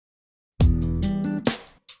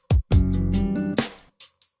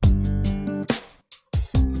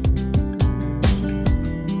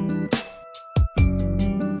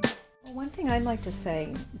I'd like to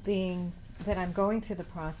say, being that I'm going through the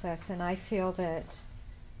process, and I feel that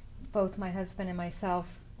both my husband and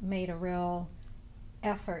myself made a real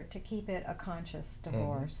effort to keep it a conscious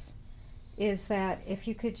divorce, is that if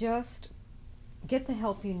you could just get the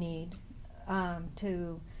help you need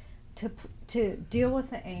to deal with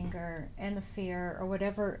the anger and the fear or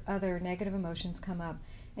whatever other negative emotions come up,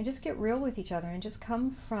 and just get real with each other and just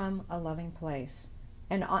come from a loving place,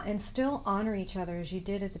 and still honor each other as you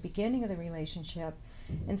did at the beginning of the relationship,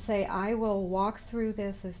 and say, I will walk through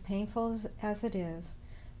this, as painful as it is,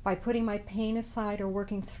 by putting my pain aside or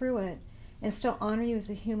working through it, and still honor you as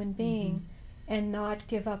a human being, and not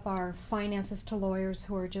give up our finances to lawyers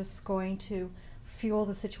who are just going to fuel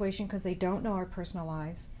the situation because they don't know our personal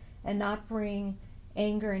lives, and not bring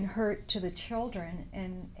anger and hurt to the children,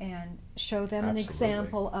 and show them an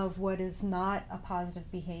example of what is not a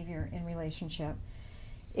positive behavior in relationship.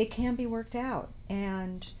 It can be worked out,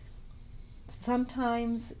 and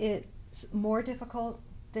sometimes it's more difficult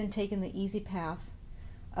than taking the easy path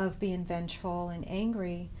of being vengeful and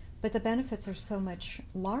angry, but the benefits are so much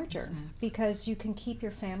larger because you can keep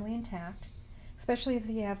your family intact. Especially if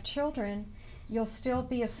you have children, you'll still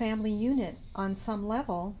be a family unit on some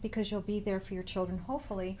level because you'll be there for your children,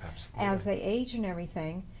 hopefully, as they age and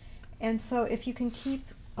everything. And so if you can keep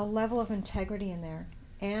a level of integrity in there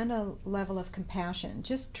and a level of compassion,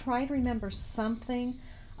 just try to remember something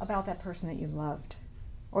about that person that you loved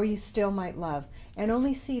or you still might love, and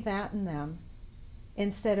only see that in them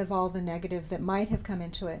instead of all the negative that might have come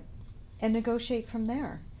into it, and negotiate from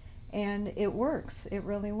there. And it works. It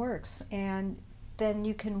really works. And then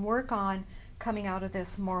you can work on coming out of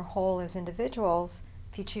this more whole as individuals.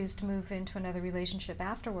 If you choose to move into another relationship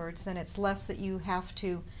afterwards, then it's less that you have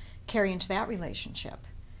to carry into that relationship.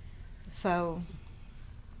 So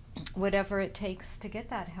whatever it takes to get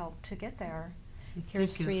that help to get there.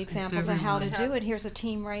 Here's 3 examples of how to do it. Here's a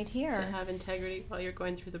team right here. To have integrity while you're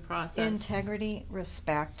going through the process. Integrity,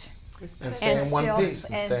 respect. And stay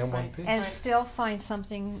in one piece. And still find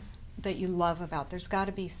something that you love about. There's got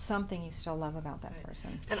to be something you still love about that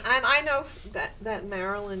person. And I know that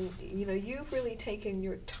Marilyn, you've really taken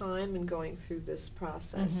your time in going through this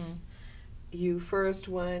process. You first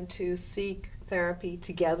went to seek therapy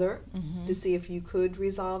together to see if you could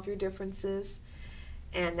resolve your differences,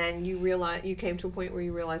 and then you came to a point where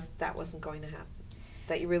you realized that wasn't going to happen,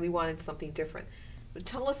 that you really wanted something different. But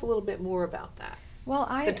tell us a little bit more about that. Well,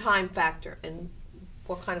 the time factor and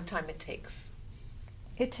what kind of time it takes.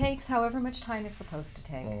 It takes however much time it's supposed to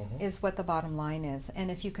take, is what the bottom line is.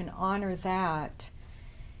 And if you can honor that,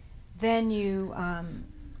 then you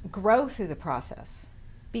grow through the process.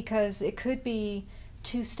 Because it could be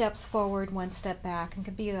 2 steps forward, 1 step back, and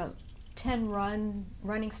could be 10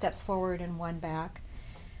 running steps forward and 1 back.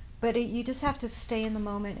 But you just have to stay in the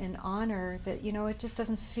moment and honor that, it just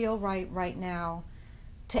doesn't feel right now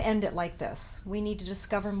to end it like this. We need to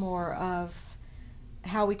discover more of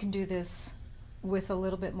how we can do this with a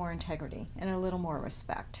little bit more integrity and a little more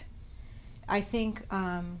respect. I think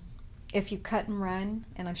if you cut and run,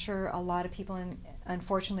 and I'm sure a lot of people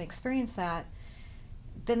unfortunately experience that,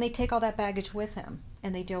 then they take all that baggage with them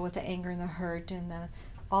and they deal with the anger and the hurt and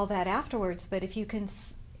all that afterwards. But if you're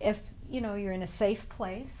in a safe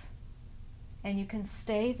place and you can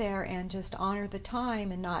stay there and just honor the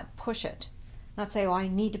time and not push it, not say, I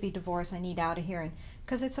need to be divorced, I need out of here,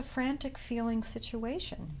 because it's a frantic feeling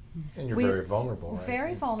situation. And you're very vulnerable, right?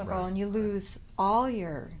 Very vulnerable, and you lose all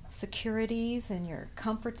your securities and your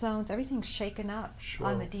comfort zones. Everything's shaken up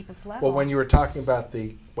on the deepest level. Well, when you were talking about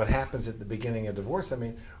what happens at the beginning of divorce, I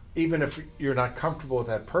mean, even if you're not comfortable with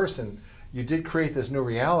that person, you did create this new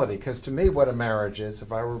reality. Because to me, what a marriage is,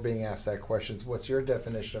 if I were being asked that question, what's your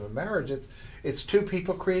definition of a marriage? It's 2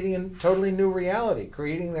 people creating a totally new reality,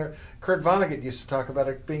 creating Kurt Vonnegut used to talk about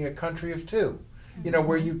it being a country of 2.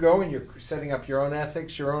 Where you go and you're setting up your own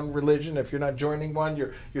ethics, your own religion. If you're not joining one,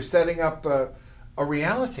 you're setting up a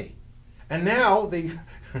reality. And now the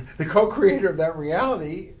co-creator of that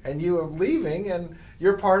reality and you are leaving, and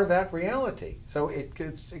you're part of that reality. So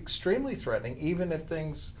it's extremely threatening, even if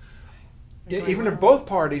if both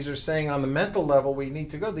parties are saying on the mental level we need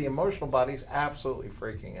to go, the emotional body's absolutely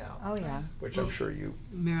freaking out. Oh, yeah. Which I'm sure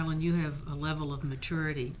Marilyn, you have a level of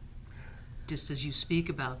maturity, just as you speak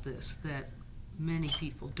about this, that many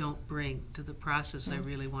people don't bring to the process. I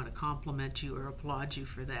really want to compliment you or applaud you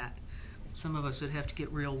for that. Some of us would have to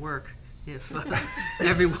get real work if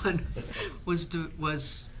everyone was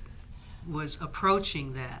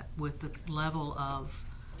approaching that with the level of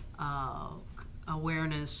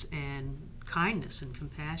awareness and kindness and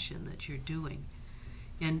compassion that you're doing.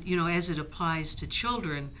 And as it applies to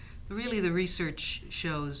children, Really, the research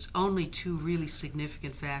shows only two really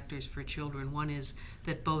significant factors for children. One is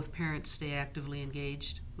that both parents stay actively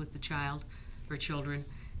engaged with the child or children,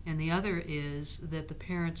 and the other is that the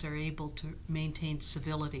parents are able to maintain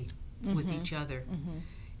civility with each other.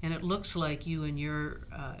 And it looks like you and your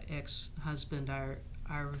ex-husband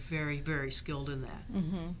are very, very skilled in that.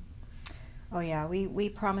 Oh yeah, we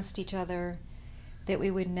promised each other that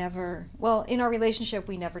we would never, well, in our relationship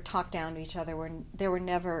we never talked down to each other. There were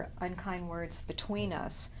never unkind words between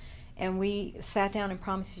us. And we sat down and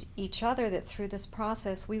promised each other that through this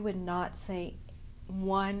process we would not say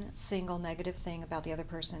one single negative thing about the other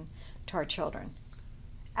person to our children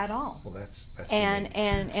at all. Well, that's And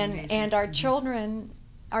unique. and our children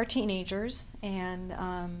are teenagers, and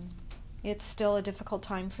it's still a difficult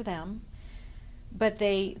time for them. But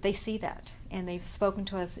they see that, and they've spoken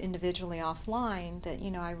to us individually offline that,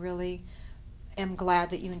 I really am glad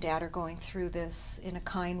that you and Dad are going through this in a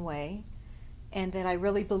kind way, and that I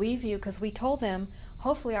really believe you, because we told them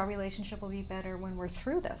hopefully our relationship will be better when we're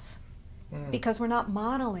through this, because we're not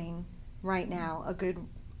modeling right now a good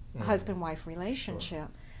husband-wife relationship.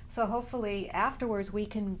 So hopefully afterwards we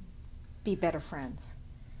can be better friends.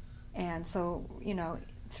 And so,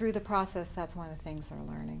 through the process, that's one of the things they're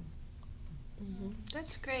learning.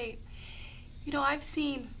 That's great. I've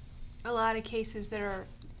seen a lot of cases that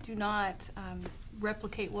do not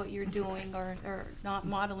replicate what you're doing or not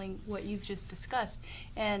modeling what you've just discussed.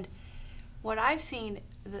 And what I've seen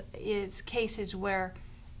is cases where,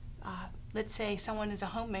 let's say someone is a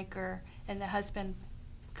homemaker and the husband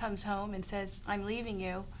comes home and says, "I'm leaving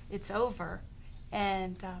you, it's over."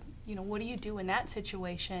 And, what do you do in that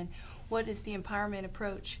situation? What is the empowerment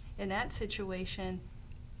approach in that situation?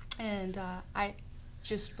 And I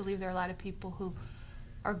just believe there are a lot of people who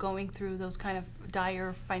are going through those kind of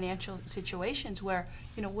dire financial situations where,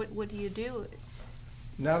 what do you do?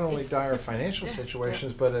 Not only dire financial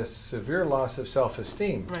situations, but a severe loss of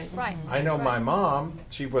self-esteem. Right. I know my mom,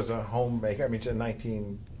 she was a homemaker, she's a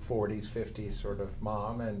 1940s, 50s sort of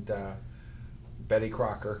mom, and Betty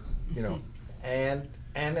Crocker, and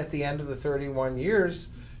at the end of the 31 years,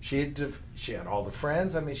 she had all the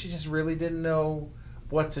friends. She just really didn't know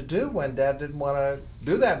what to do when Dad didn't want to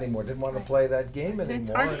do that anymore, didn't want to play that game anymore. And it's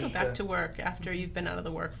hard to go back to work after you've been out of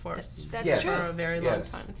the workforce That's for true. a very long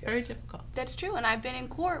time. It's very difficult. That's true, and I've been in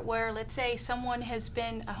court where, let's say, someone has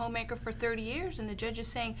been a homemaker for 30 years, and the judge is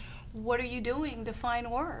saying, "What are you doing to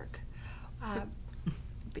find work?"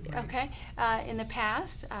 Okay. In the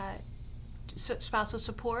past, spousal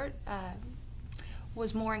support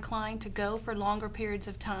was more inclined to go for longer periods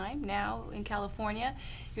of time. Now, in California,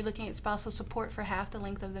 you're looking at spousal support for half the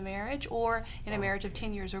length of the marriage, or in a marriage of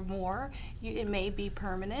 10 years or more, it may be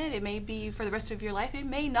permanent, it may be for the rest of your life, it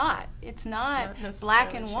may not. It's not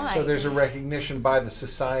black and white. So there's a recognition by the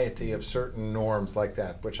society of certain norms like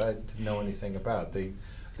that, which I didn't know anything about. In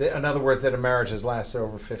other words, that a marriage has lasted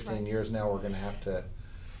over 15 years now, we're going to have to,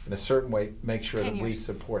 in a certain way, make sure that we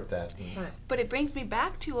support that. But it brings me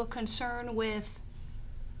back to a concern with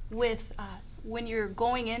when you're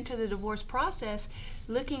going into the divorce process,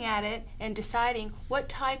 looking at it and deciding what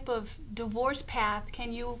type of divorce path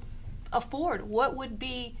can you afford, what would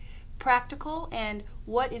be practical, and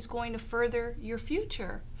what is going to further your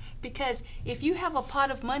future. Because if you have a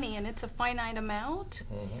pot of money and it's a finite amount,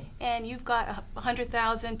 and you've got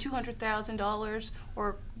 $100,000, $200,000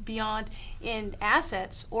 or beyond in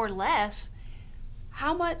assets or less,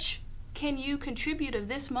 how much can you contribute of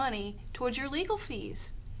this money towards your legal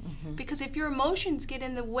fees? Because if your emotions get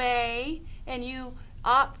in the way and you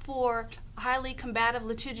opt for highly combative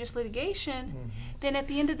litigious litigation, then at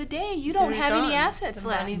the end of the day, you don't have any assets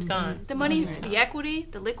left. The money's gone. The money, the equity,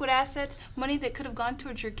 the liquid assets, money that could have gone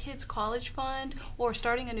towards your kid's college fund or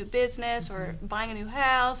starting a new business or buying a new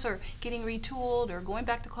house or getting retooled or going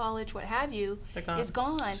back to college, what have you, is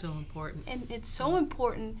gone. So important. And it's so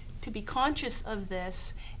important to be conscious of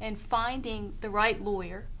this and finding the right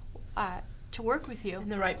lawyer to work with you. In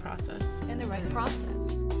the right process. In the right process.